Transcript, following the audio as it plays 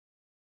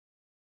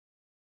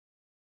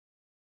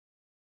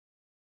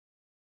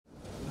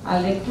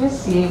I'll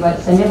request Sanjay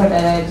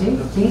Bhattacharya ji,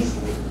 please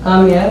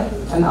come here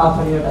and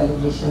offer your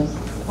deliberations.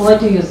 Over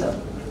to you, sir.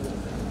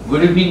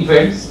 Good evening,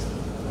 friends.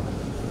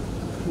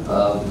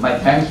 My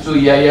thanks to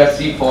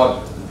EIRC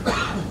for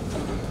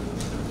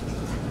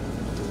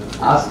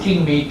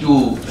asking me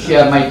to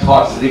share my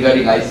thoughts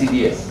regarding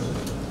ICDS.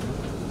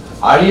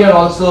 Earlier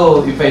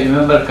also, if I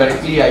remember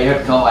correctly, I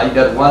had come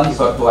either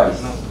once or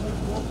twice.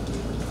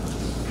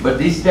 But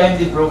this time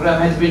the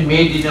program has been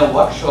made in a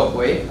workshop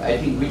way, I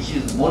think, which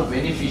is more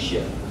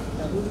beneficial.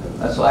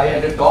 So I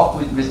had a talk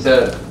with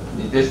Mr.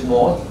 Nitesh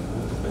Moore,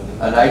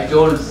 and I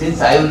told, since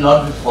I will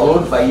not be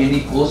followed by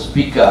any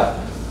co-speaker,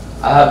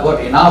 I have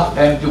got enough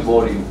time to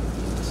bore you.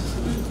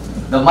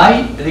 Now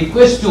my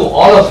request to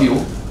all of you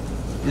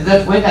is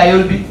that when I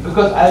will be,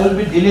 because I will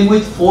be dealing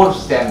with 4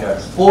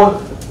 standards, 4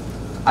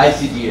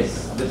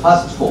 ICDS, the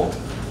first 4.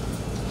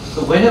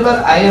 So whenever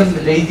I am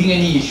raising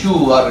any issue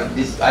or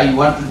I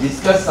want to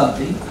discuss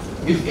something,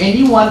 if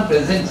anyone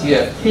present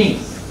here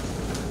thinks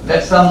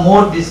that some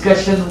more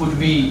discussion would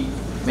be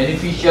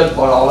beneficial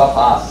for all of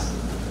us,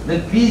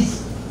 then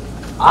please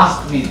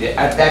ask me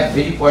at that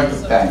very point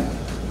of time.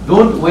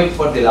 Don't wait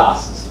for the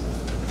last.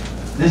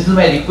 This is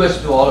my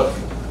request to all of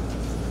you.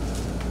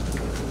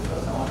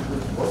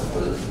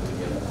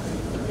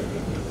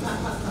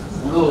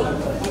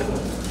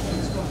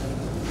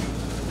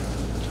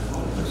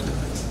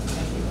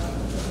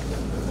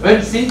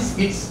 Well, since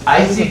it's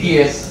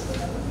ICDS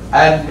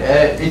and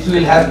it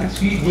will have a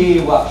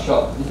 3-day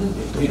workshop, isn't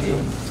it? 3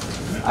 days.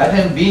 I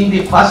think being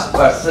the first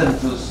person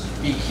to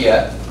speak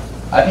here,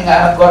 I think I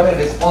have got a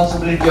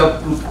responsibility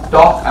to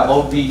talk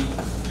about the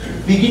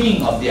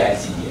beginning of the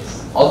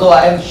ICDS. Although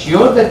I am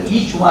sure that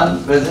each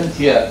one present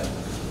here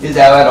is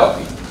aware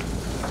of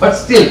it. But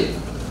still,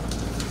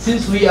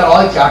 since we are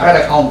all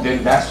chartered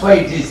accountants, that's why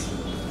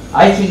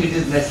I think it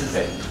is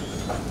necessary.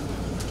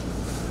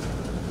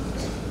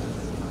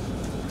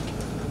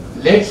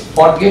 Let's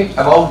forget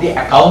about the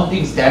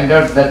accounting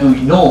standards that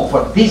we know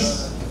for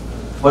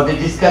the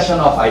discussion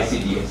of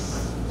ICDS.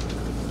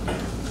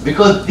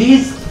 Because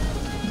these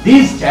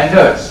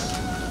standards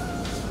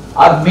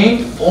are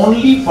meant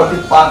only for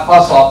the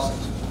purpose of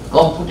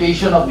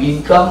computation of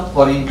income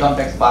for income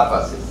tax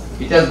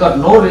purposes. It has got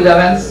no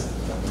relevance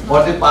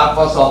for the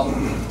purpose of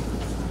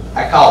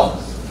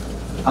accounts.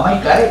 Am I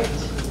correct?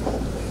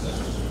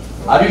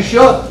 Are you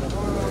sure?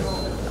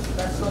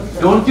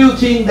 Don't you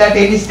think that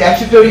any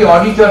statutory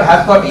auditor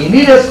has got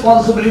any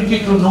responsibility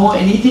to know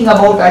anything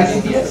about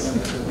ICDS?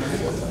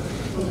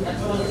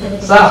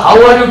 Sir,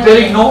 how are you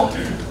telling no?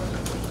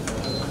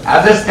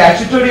 As a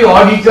statutory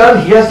auditor,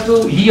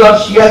 he or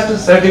she has to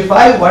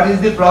certify what is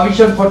the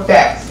provision for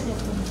tax.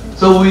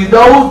 So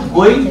without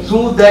going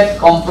through that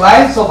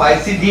compliance of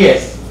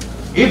ICDS,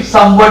 if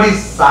somebody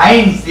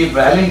signs the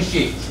balance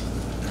sheet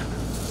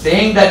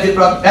saying that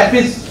that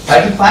means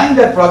certifying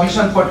that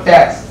provision for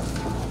tax,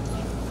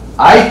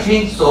 I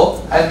think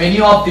so, and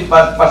many of the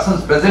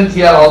persons present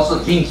here also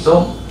think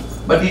so,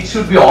 but it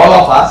should be all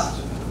of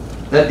us,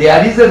 that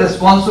there is a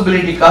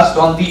responsibility cast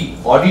on the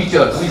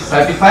auditor who is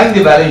certifying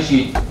the balance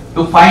sheet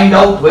to find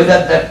out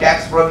whether the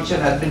tax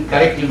provision has been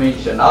correctly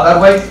mentioned.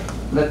 Otherwise,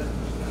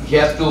 he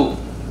has to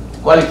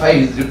qualify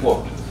his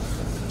report.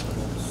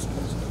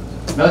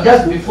 Now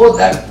just before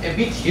that, a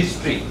bit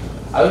history.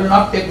 I will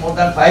not take more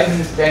than 5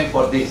 minutes time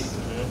for this.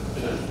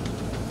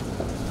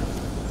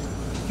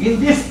 In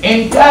this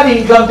entire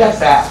Income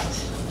Tax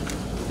Act,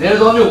 there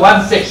is only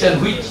one section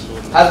which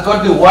has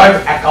got the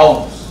word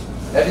accounts.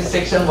 That is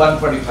section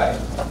 145.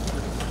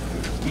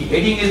 The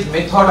heading is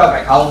method of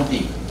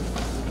accounting.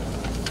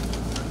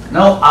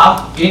 Now,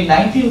 in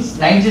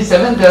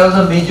 1997, there was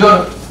a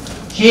major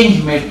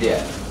change made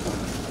there.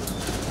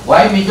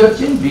 Why major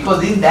change?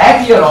 Because in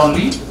that year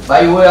only,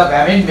 by way of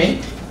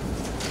amendment,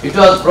 it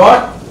was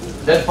brought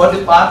that for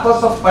the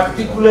purpose of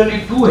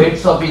particularly 2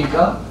 heads of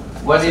income,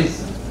 one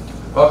is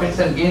profits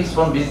and gains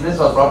from business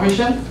or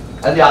profession,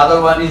 and the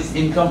other one is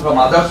income from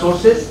other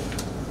sources,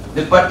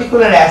 the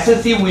particular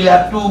assessee will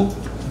have to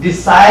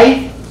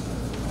decide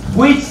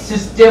which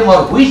system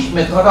or which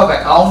method of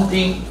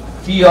accounting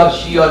he or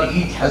she or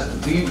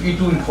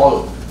it will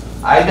follow,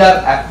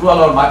 either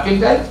accrual or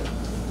mercantile.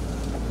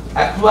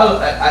 Accrual,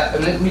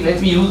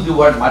 let me use the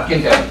word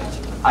mercantile,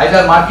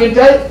 either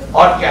mercantile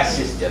or cash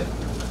system.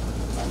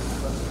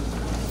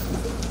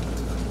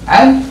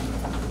 And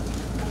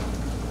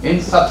in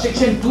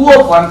subsection 2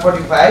 of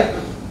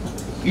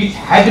 145, it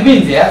had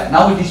been there,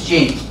 now it is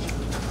changed,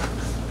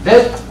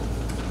 that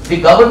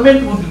the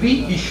government would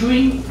be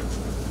issuing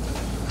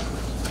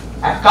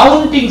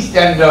accounting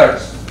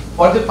standards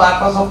for the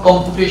purpose of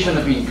computation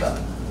of income.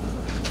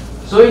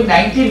 So in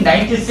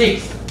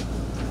 1996,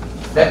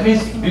 that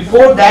means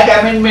before that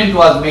amendment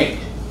was made,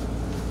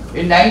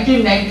 in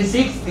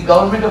 1996, the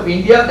Government of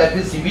India, that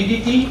is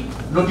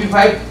CBDT,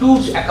 notified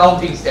 2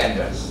 accounting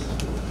standards.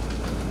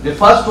 The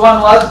first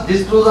one was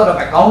disclosure of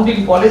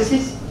accounting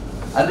policies,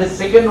 and the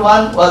second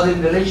one was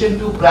in relation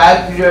to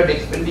prior period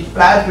expenditure,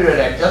 prior period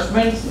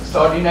adjustments,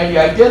 extraordinary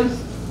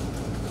items,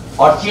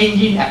 or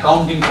change in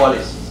accounting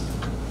policies.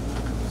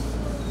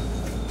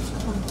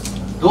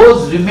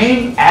 those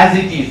remain as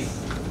it is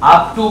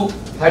up to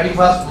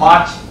 31st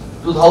March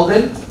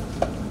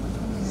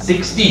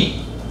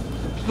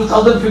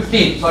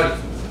 2015, sorry.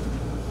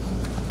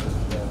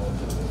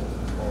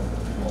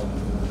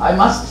 I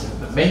must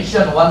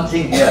mention one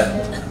thing here,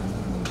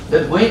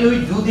 that when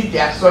we do the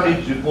tax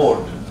audit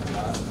report,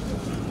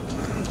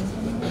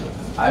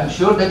 I am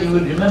sure that you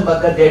will remember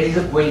that there is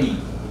a query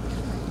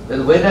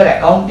that whether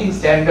accounting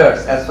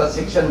standards as per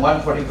section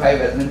 145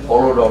 has been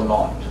followed or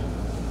not.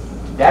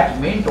 That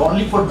meant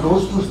only for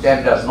those two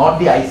standards, not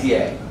the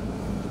ICI.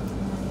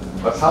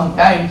 But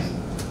sometimes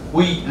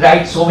we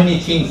write so many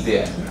things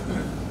there.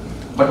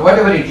 But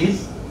whatever it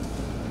is,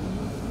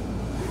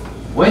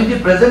 when the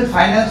present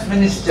finance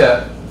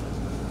minister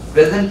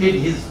presented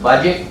his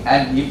budget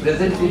and he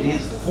presented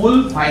his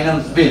full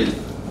finance bill,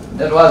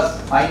 that was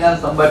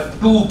finance number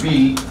 2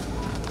 bill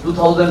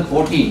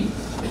 2014,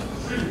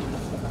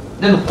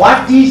 then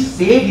what he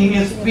said in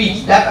his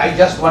speech, that I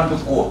just want to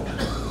quote.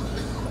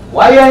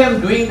 Why I am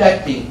doing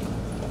that thing?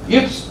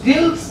 If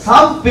still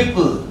some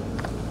people,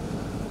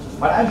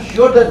 but I am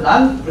sure that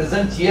none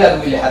present here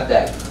will have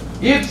that,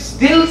 if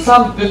still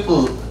some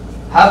people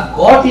have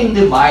got in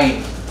the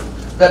mind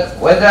that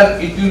whether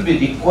it will be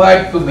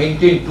required to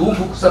maintain 2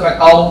 books of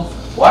accounts,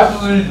 what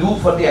we will do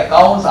for the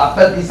accounts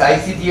after this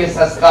ICDS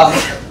has come,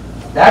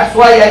 that's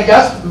why I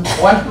just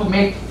want to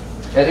make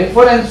a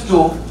reference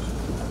to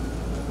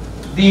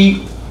the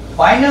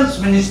finance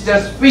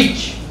minister's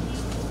speech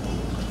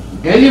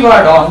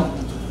delivered on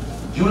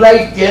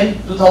July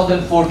 10,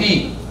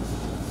 2014,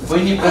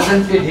 when he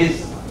presented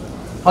his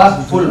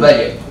first full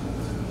budget.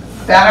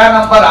 Para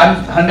number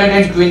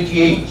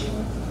 128.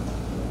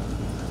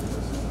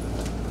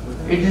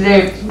 It is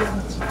a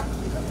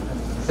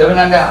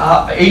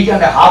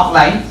 8.5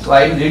 lines, so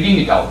I am reading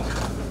it out.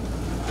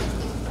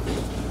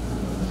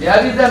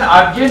 There is an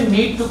urgent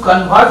need to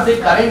convert the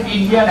current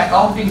Indian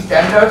accounting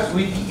standards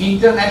with the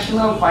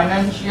international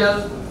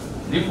financial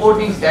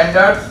reporting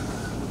standards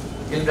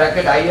in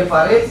bracket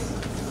IFRS.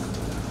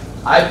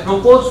 I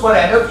propose for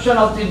adoption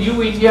of the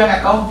new Indian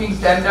accounting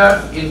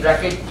standards in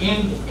bracket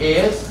IND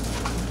AS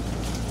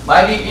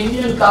by the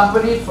Indian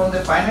companies from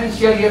the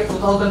financial year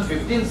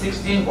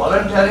 2015-16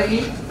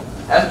 voluntarily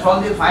and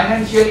from the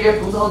financial year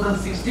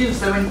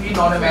 2016-17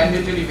 on a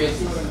mandatory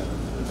basis.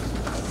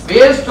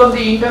 Based on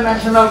the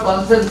international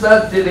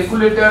consensus, the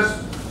regulators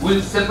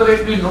will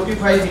separately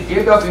notify the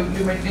date of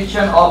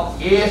implementation of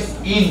AS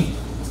IND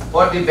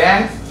for the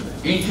banks,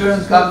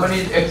 insurance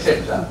companies,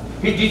 etc.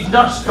 He did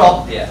not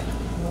stop there.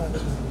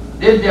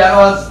 Then there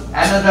was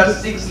another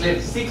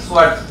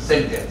 6-word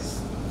sentence.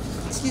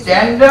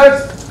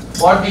 Standards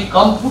for the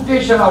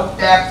computation of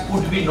tax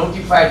could be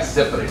notified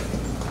separately.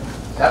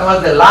 That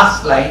was the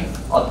last line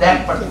of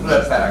that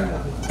particular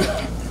paragraph.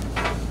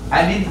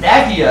 And in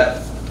that year,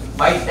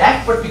 by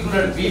that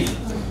particular bill,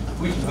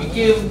 which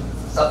became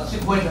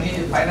subsequently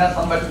the Finance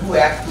Number 2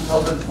 Act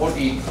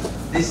 2014,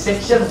 the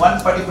section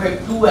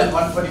 145.2 and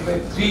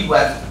 145.3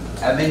 were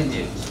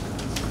amended.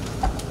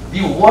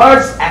 The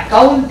words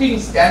accounting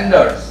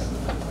standards,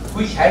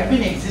 which had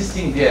been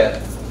existing there,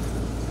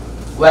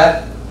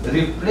 were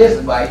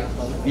replaced by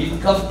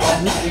income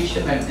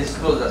computation and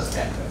disclosure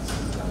standards.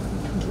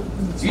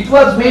 It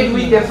was made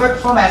with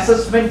effect from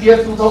assessment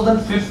year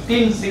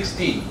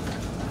 2015-16.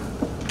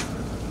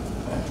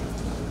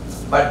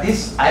 But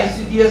this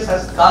ICDS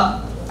has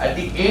come at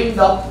the end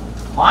of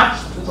March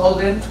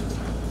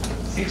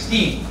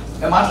 2015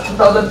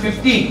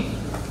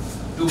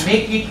 to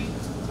make it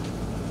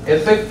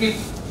effective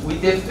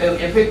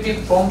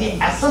from the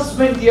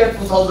assessment year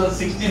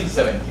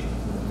 2016-17.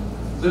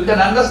 So you can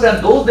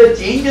understand, though the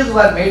changes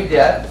were made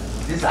there,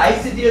 this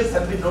ICDS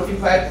have been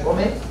notified from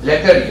a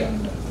later year.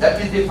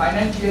 That is the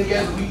financial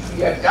year which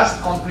we had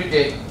just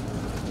completed.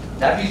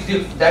 That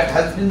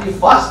has been the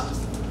first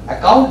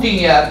accounting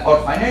year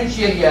or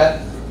financial year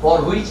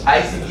for which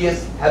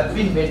ICDS have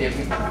been made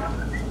effective.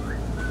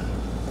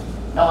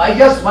 Now I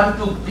just want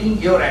to bring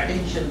your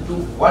attention to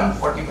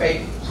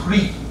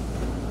 145.3.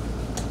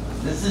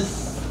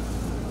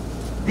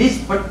 This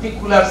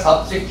particular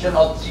subsection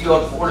of 3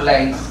 or 4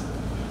 lines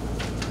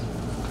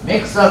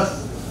makes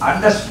us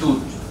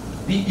understood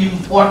the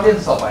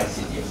importance of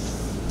ICDS.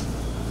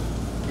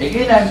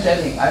 Again I am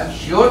telling, I am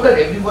sure that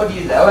everybody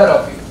is aware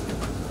of it,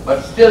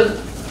 but still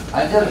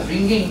I am just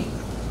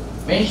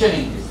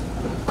mentioning this.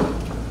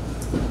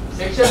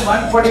 Section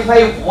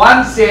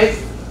 145.1 says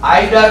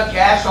either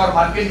cash or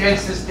mercantile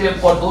system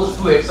for those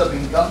 2 heads of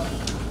income.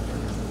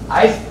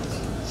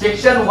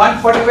 Section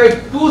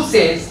 145.2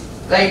 says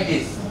like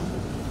this: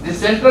 the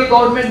central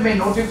government may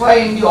notify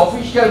in the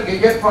official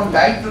gazette from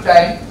time to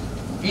time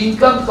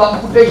income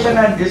computation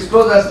and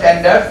disclosure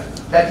standards,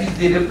 that is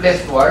the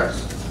replaced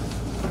words,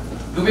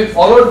 to be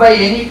followed by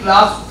any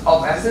class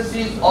of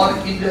assessees or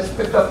in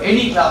respect of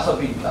any class of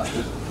income.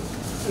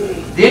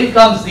 Then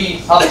comes the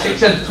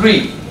subsection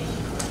 3.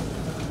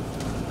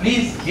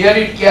 Please hear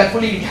it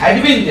carefully. It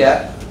had been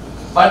there,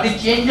 but the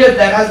changes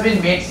that have been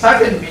made,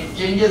 certain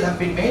changes have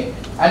been made,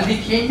 and the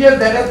changes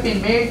that have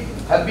been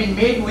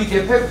made with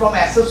effect from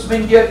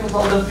assessment year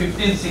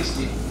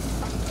 2015-16.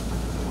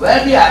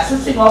 where the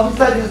assessing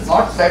officer is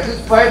not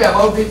satisfied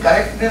about the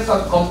correctness or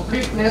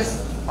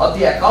completeness of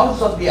the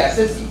accounts of the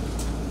assessee,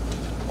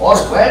 or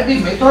where the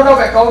method of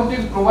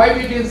accounting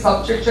provided in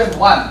subsection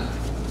 1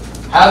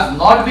 has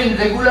not been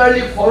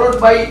regularly followed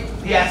by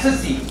the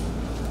assessee,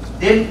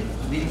 then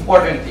the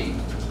important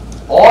thing,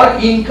 or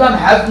income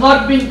has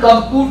not been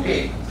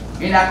computed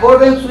in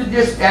accordance with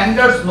the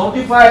standards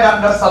notified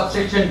under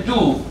subsection 2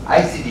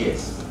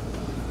 ICDS.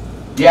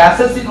 The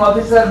assessing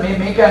officer may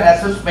make an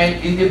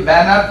assessment in the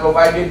manner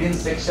provided in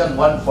section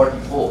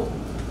 144.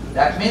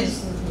 That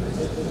means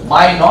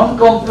my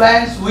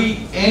non-compliance with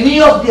any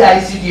of the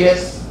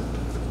ICDS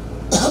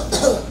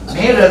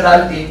may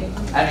result in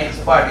an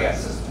ex parte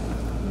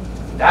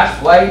assessment.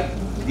 That's why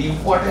the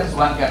importance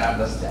one can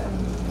understand.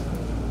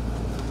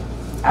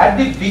 At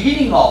the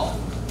beginning of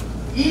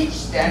each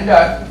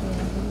standard,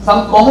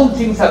 some common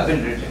things have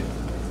been written.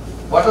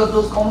 What are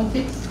those common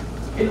things?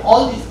 In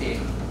all these 10,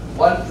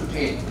 1 to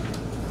 10,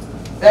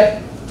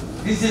 that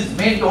this is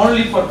meant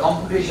only for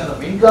computation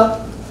of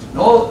income.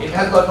 No, it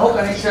has got no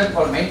connection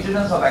for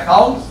maintenance of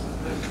accounts.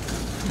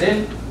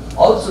 Then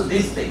also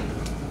this thing,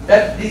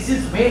 that this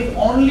is made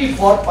only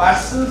for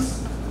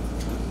persons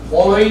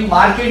following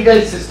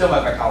mercantile system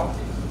of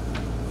accounting.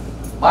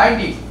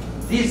 Mind you,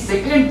 this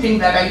second thing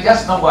that I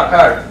just now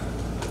uttered,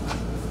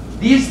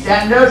 these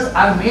standards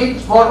are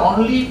meant for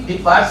only the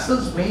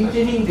persons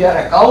maintaining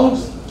their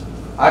accounts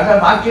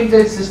under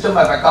mercantile system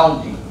of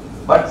accounting.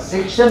 But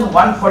section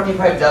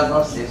 145 does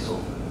not say so.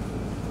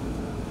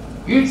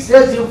 It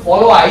says you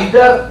follow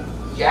either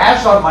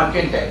cash or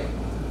mercantile.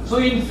 So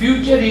in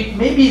future it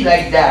may be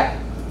like that,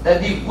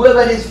 that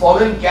whoever is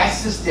following cash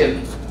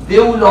system, they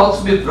will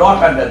also be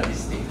brought under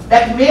this thing.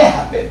 That may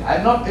happen. I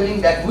am not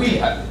telling that will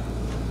happen.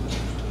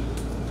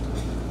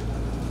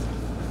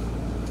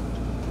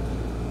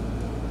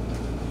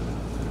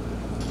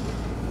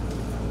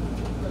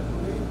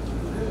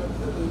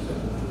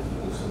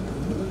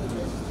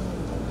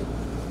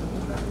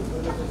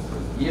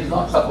 He is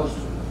not supposed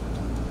to.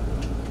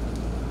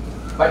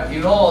 But you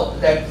know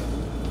that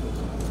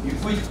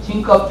if we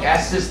think of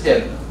cash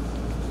system,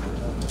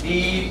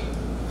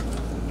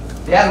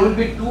 there will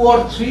be 2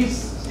 or 3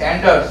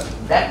 standards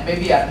that may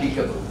be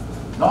applicable,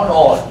 not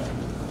all.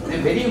 The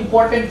very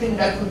important thing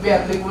that could be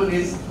applicable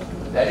is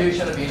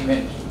valuation of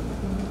inventory.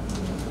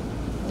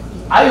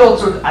 I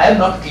am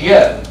not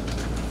clear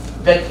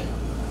that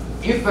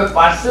if a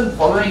person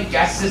following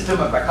cash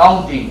system of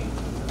accounting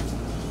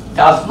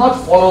does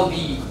not follow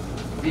the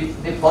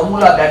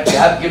formula that we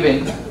have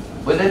given,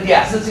 whether the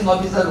assessing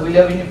officer will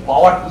have any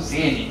power to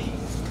say anything.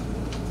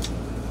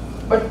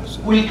 But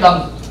we'll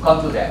come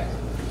to that.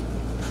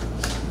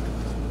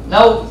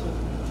 Now,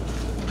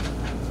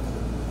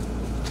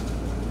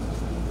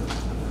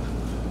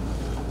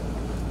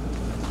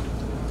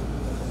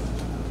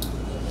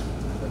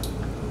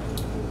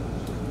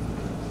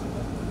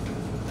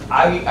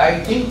 I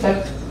think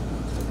that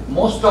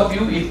most of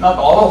you, if not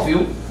all of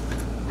you,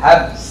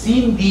 have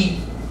seen the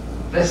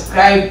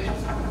prescribed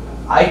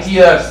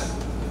ITRs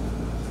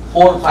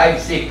 4, 5,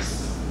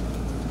 6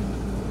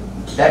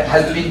 that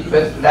have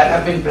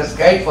been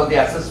prescribed for the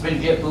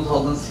assessment year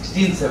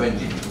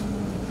 2016-17.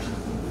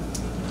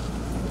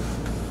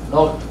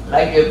 Now,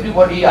 like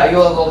everybody, I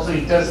was also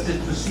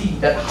interested to see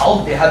that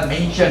how they have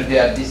mentioned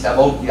this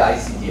about the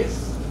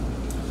ICDS.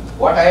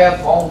 What I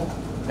have found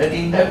that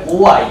in that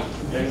OI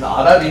there is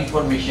other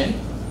information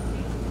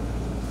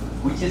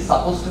which is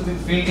supposed to be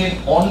filled in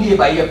only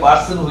by a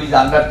person who is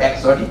under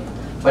tax audit.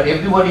 But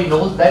everybody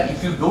knows that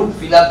if you don't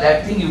fill up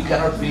that thing, you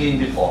cannot fill in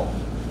the form.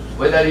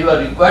 Whether you are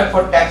required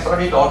for tax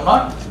audit or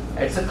not,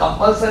 it's a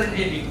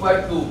compulsory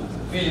required to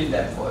fill in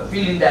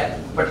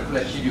that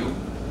particular schedule.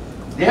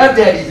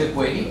 There is a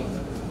query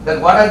that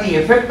what are the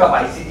effect of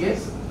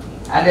ICDS,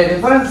 and a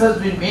reference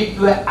has been made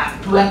to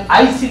an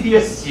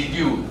ICDS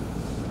schedule,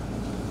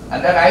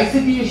 and that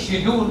ICDS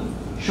schedule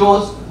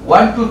shows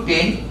 1 to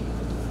 10,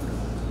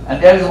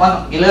 and there is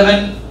one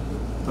 11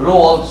 row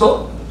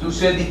also to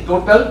show the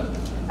total,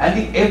 and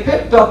the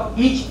effect of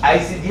each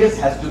ICDS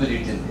has to be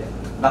written there,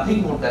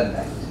 nothing more than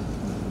that.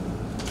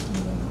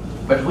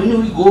 But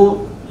when we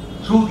go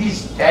through these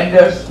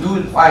standards, you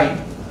will find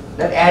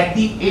that at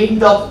the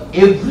end of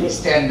every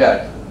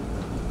standard,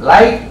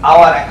 like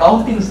our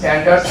accounting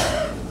standards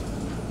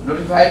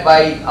notified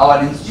by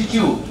our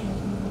institute,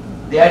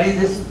 there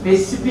is a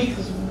specific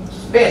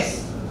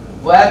space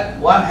where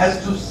one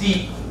has to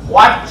see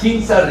what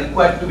things are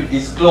required to be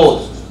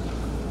disclosed.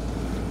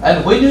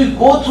 And when you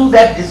go through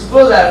that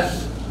disclosure,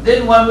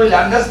 then one will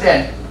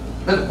understand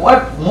that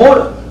what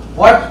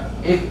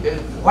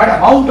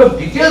amount of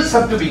details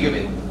have to be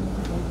given.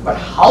 But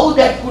how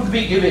that could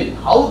be given,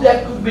 how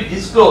that could be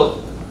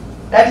disclosed,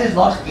 that is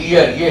not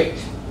clear yet.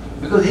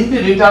 Because in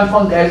the return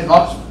form there is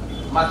not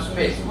much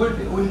space.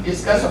 We'll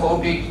discuss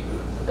about it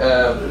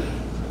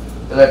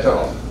later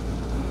on.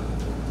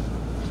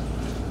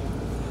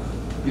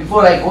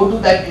 Before I go to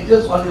that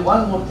details, only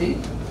one more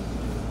thing.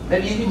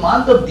 That in the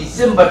month of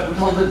December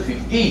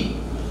 2015,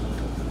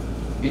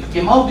 it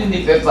came out in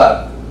the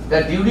paper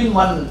that during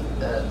one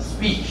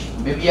speech,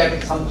 maybe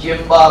at some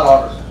chamber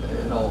or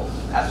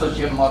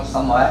associate or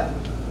somewhere,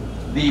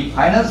 the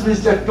finance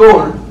minister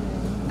told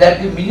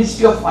that the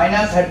Ministry of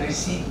Finance had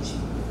received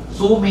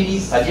so many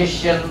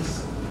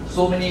suggestions,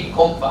 so many,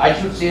 I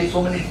should say,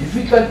 so many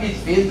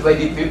difficulties faced by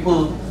the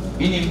people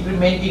in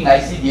implementing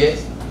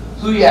ICDS.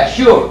 So he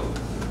assured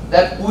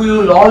that we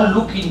will all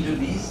look into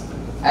this,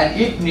 and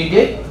if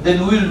needed,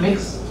 then we will make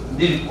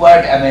the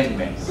required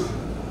amendments.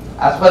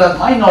 As far as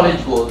my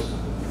knowledge goes,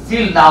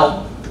 till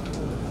now,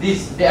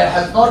 there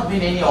has not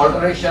been any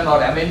alteration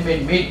or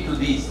amendment made to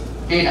these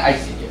 10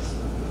 ICDS.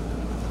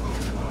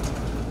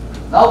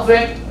 Now,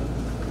 friend,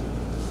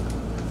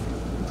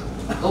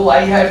 though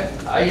I had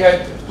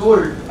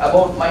told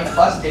about my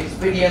first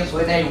experience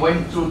when I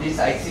went through this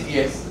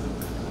ICDS,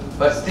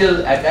 but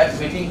still at that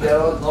meeting there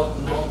was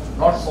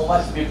not so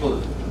much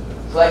people.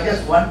 So I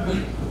just want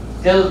to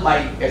tell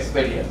my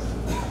experience.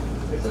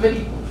 It's a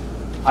very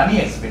funny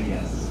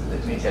experience,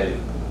 let me tell you.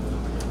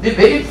 The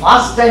very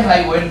first time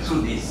I went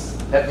through this,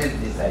 that is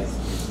this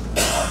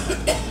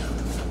ICDS,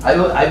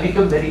 I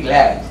became very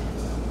glad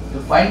to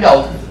find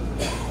out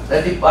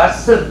that the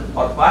person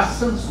or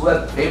persons who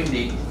have framed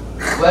it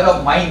were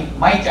of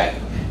my type.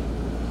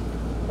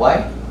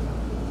 Why?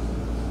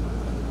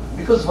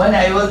 Because when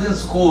I was in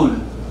school,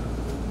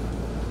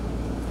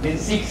 in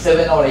 6,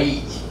 7 or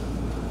 8,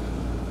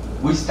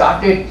 we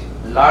started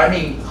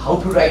learning how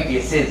to write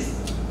essays,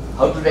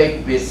 how to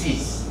write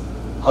theses,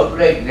 how to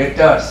write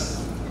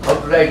letters, how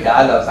to write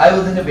dialogues. I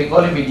was in a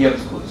Bengali medium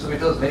school, so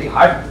it was very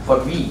hard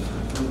for me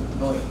to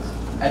know it.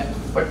 And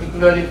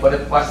particularly for a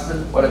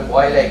person, for a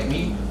boy like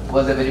me, who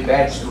was a very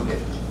bad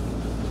student.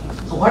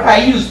 So what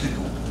I used to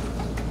do,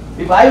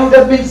 if I would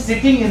have been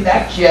sitting in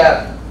that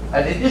chair,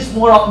 and it is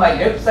more on my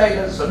left side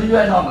and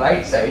Sonuja on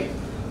right side,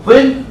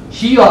 when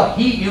she or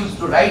he used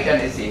to write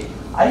an essay,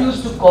 I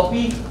used to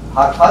copy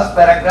her first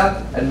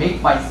paragraph and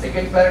make my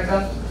second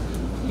paragraph,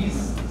 his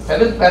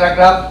seventh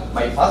paragraph,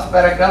 my first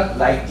paragraph,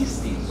 like this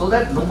thing, so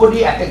that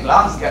nobody at a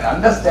glance can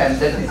understand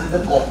that this is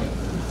a copy.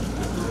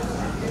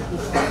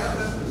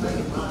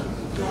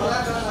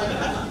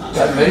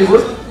 That's very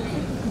good.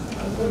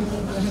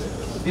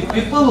 The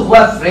people who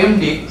have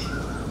framed it,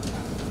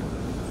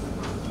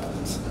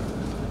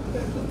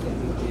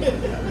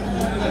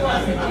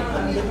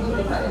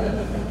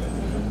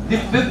 the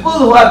people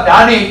who have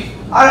done it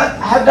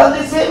have done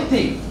the same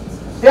thing.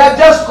 They have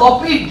just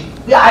copied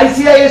the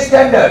ICIS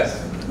standards,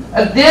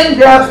 and then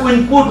they have to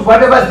input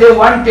whatever they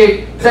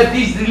wanted, that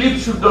these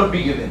reliefs should not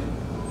be given.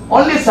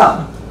 Only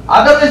some.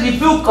 Otherwise,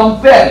 if you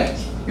compare it,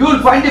 you will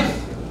find the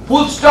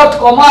full stop,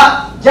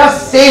 comma,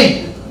 just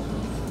same.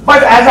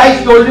 But as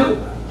I told you,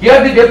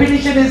 here the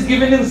definition is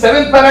given in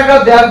 7th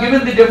paragraph, they have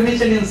given the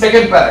definition in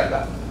 2nd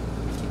paragraph.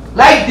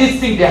 Like this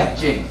thing they have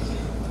changed.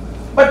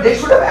 But they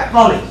should have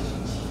acknowledged.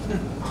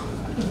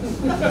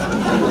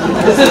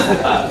 This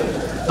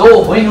is,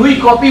 though when we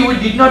copy we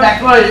did not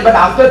acknowledge, but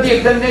after the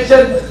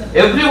examination,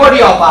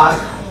 everybody of us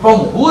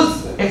from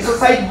whose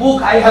exercise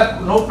book I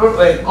have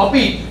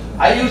copied,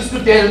 I used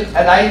to tell,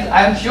 and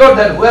I am sure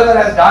that whoever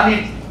has done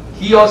it,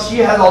 he or she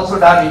has also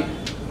done it,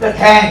 that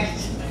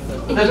thanks,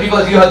 that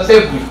because you have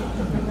saved me.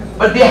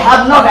 But they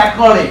have not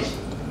acknowledged.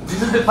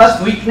 This is the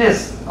first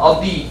weakness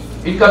of the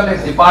income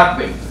tax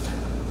department.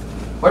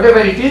 Whatever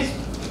it is,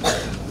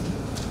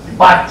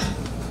 but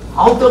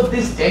out of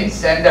these 10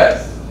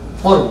 standards,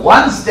 for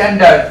one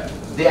standard,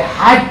 they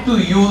had to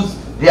use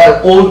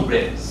their own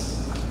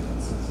brains.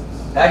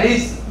 That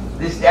is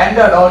the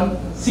standard on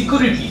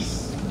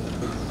securities.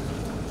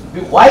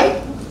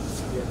 Why?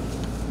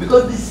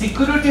 Because the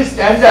security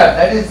standard,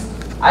 that is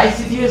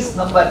ICDS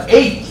number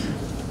 8,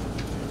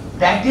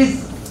 that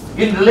is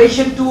in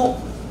relation to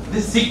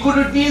the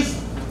securities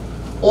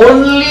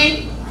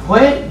only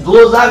when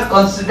those are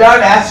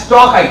considered as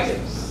stock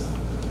items.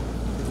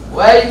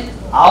 While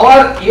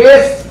our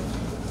AS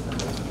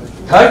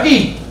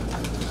 13,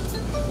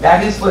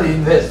 that is for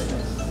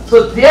investments.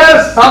 So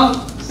there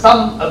some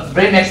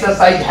brain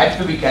exercise had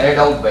to be carried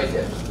out by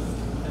them.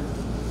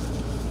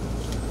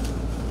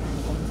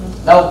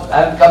 Now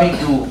I am coming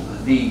to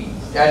the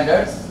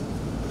standards.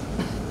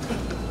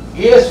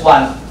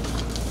 AS1,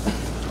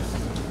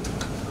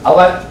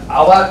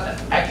 our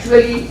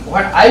actually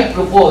what I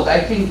propose,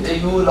 I think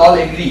you will all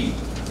agree,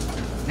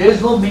 there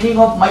is no meaning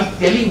of my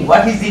telling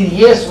what is in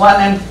AS1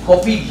 and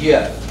copied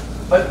here,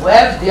 but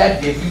where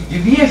their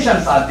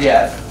deviations are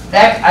there,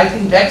 that I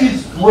think that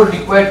is more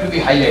required to be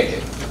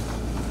highlighted.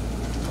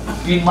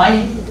 In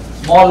my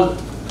small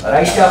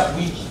write-up,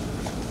 which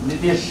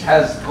Nitish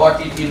has got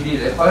it in the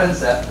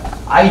reference,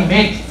 I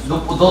made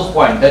those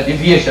points, the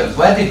deviations,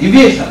 where the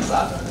deviations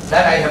are,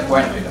 that I have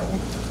pointed out,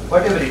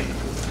 whatever it is.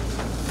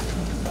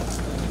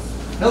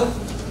 Now,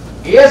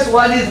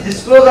 AS1 is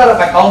disclosure of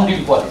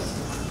accounting policy.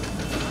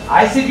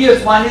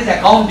 ICDS 1 is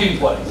accounting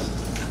policy.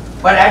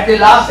 But at the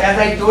last, as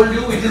I told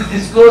you, it is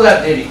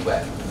disclosure they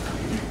require.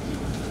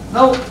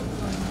 Now,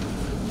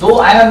 though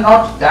I am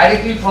not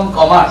directly from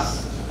commerce,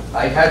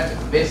 I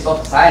had base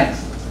of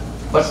science,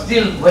 but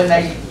still when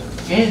I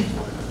changed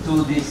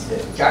to this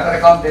chartered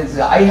accountancy,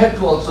 I had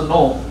to also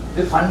know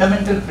the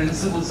fundamental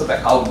principles of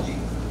accounting.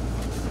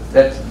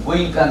 that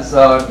going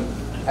concern,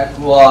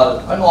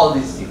 accrual, and all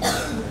these things.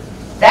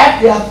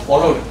 That they have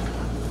followed.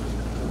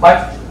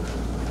 But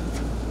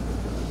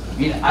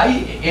in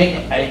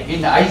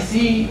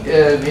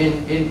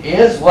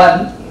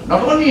AS1,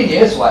 not only in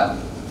AS1,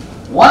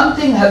 one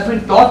thing has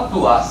been taught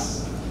to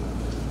us,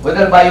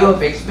 whether by way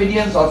of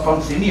experience or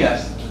from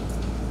seniors,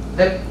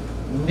 that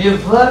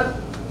never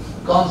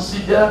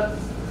consider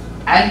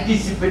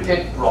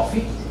anticipated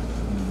profit,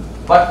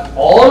 but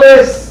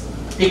always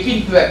take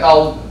into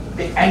account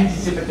the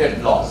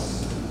anticipated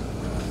loss.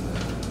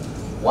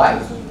 Why?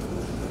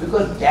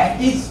 Because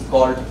that is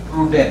called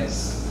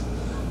prudence.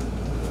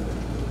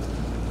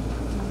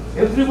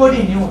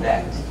 Everybody knew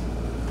that.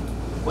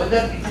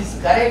 Whether it is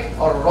correct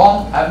or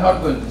wrong, I am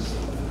not going to say.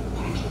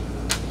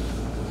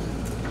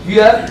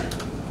 Here,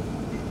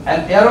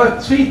 and there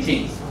are three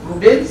things: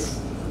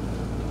 prudence,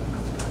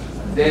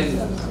 then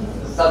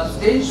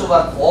substance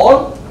over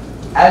form,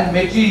 and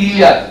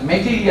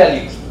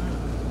materiality.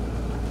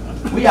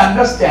 We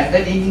understand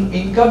that in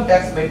income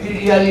tax,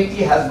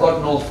 materiality has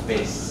got no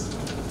space.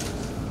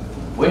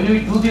 When we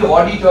do the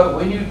audit or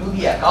when you do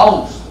the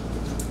accounts,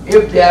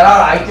 if there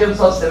are items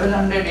of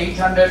 700,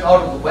 800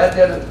 or where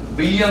there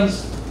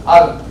billions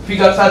or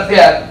figures are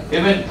there,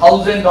 even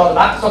thousand or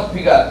lakhs of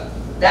figures,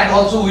 that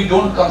also we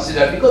don't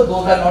consider because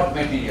those are not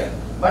material.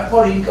 But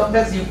for income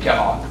tax you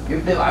cannot.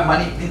 If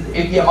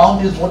the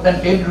amount is more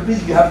than 10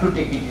 rupees, you have to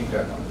take it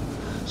into account.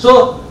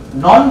 So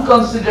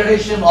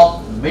non-consideration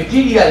of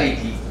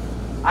materiality,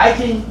 I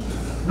think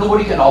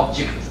nobody can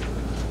object.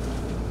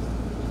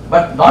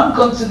 But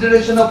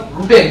non-consideration of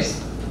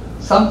prudence,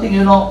 something,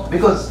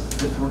 because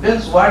the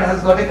prudence word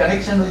has got a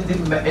connection with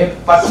a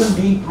person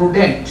being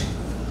prudent.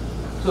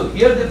 So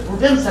here the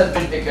prudence has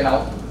been taken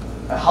out.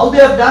 How they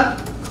have done?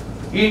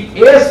 In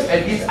this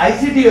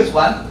ICDS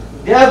one,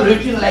 they have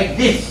written like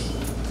this.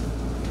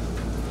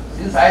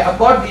 Since I have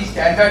got the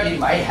standard in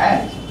my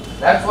hand,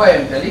 that's why I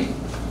am telling.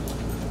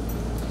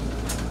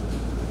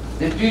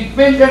 The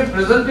treatment and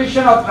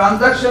presentation of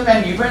transactions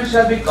and events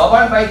shall be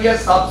governed by their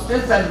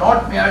substance and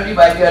not merely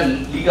by their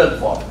legal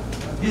form.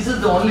 This is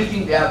the only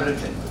thing they have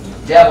written.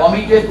 They have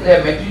omitted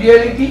their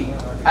materiality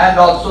and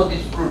also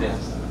this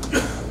prudence.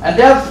 And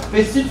they have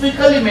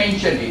specifically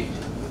mentioned it,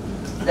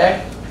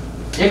 that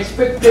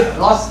expected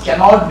loss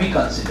cannot be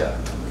considered.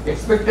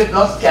 Expected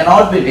loss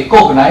cannot be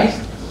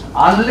recognized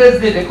unless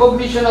the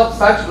recognition of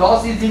such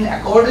loss is in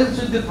accordance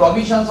with the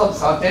provisions of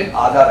certain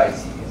other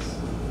ICDs.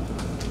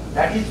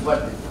 That is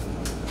what.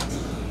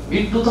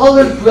 In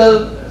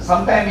 2012,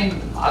 sometime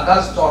in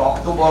August or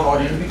October or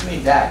in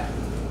between that,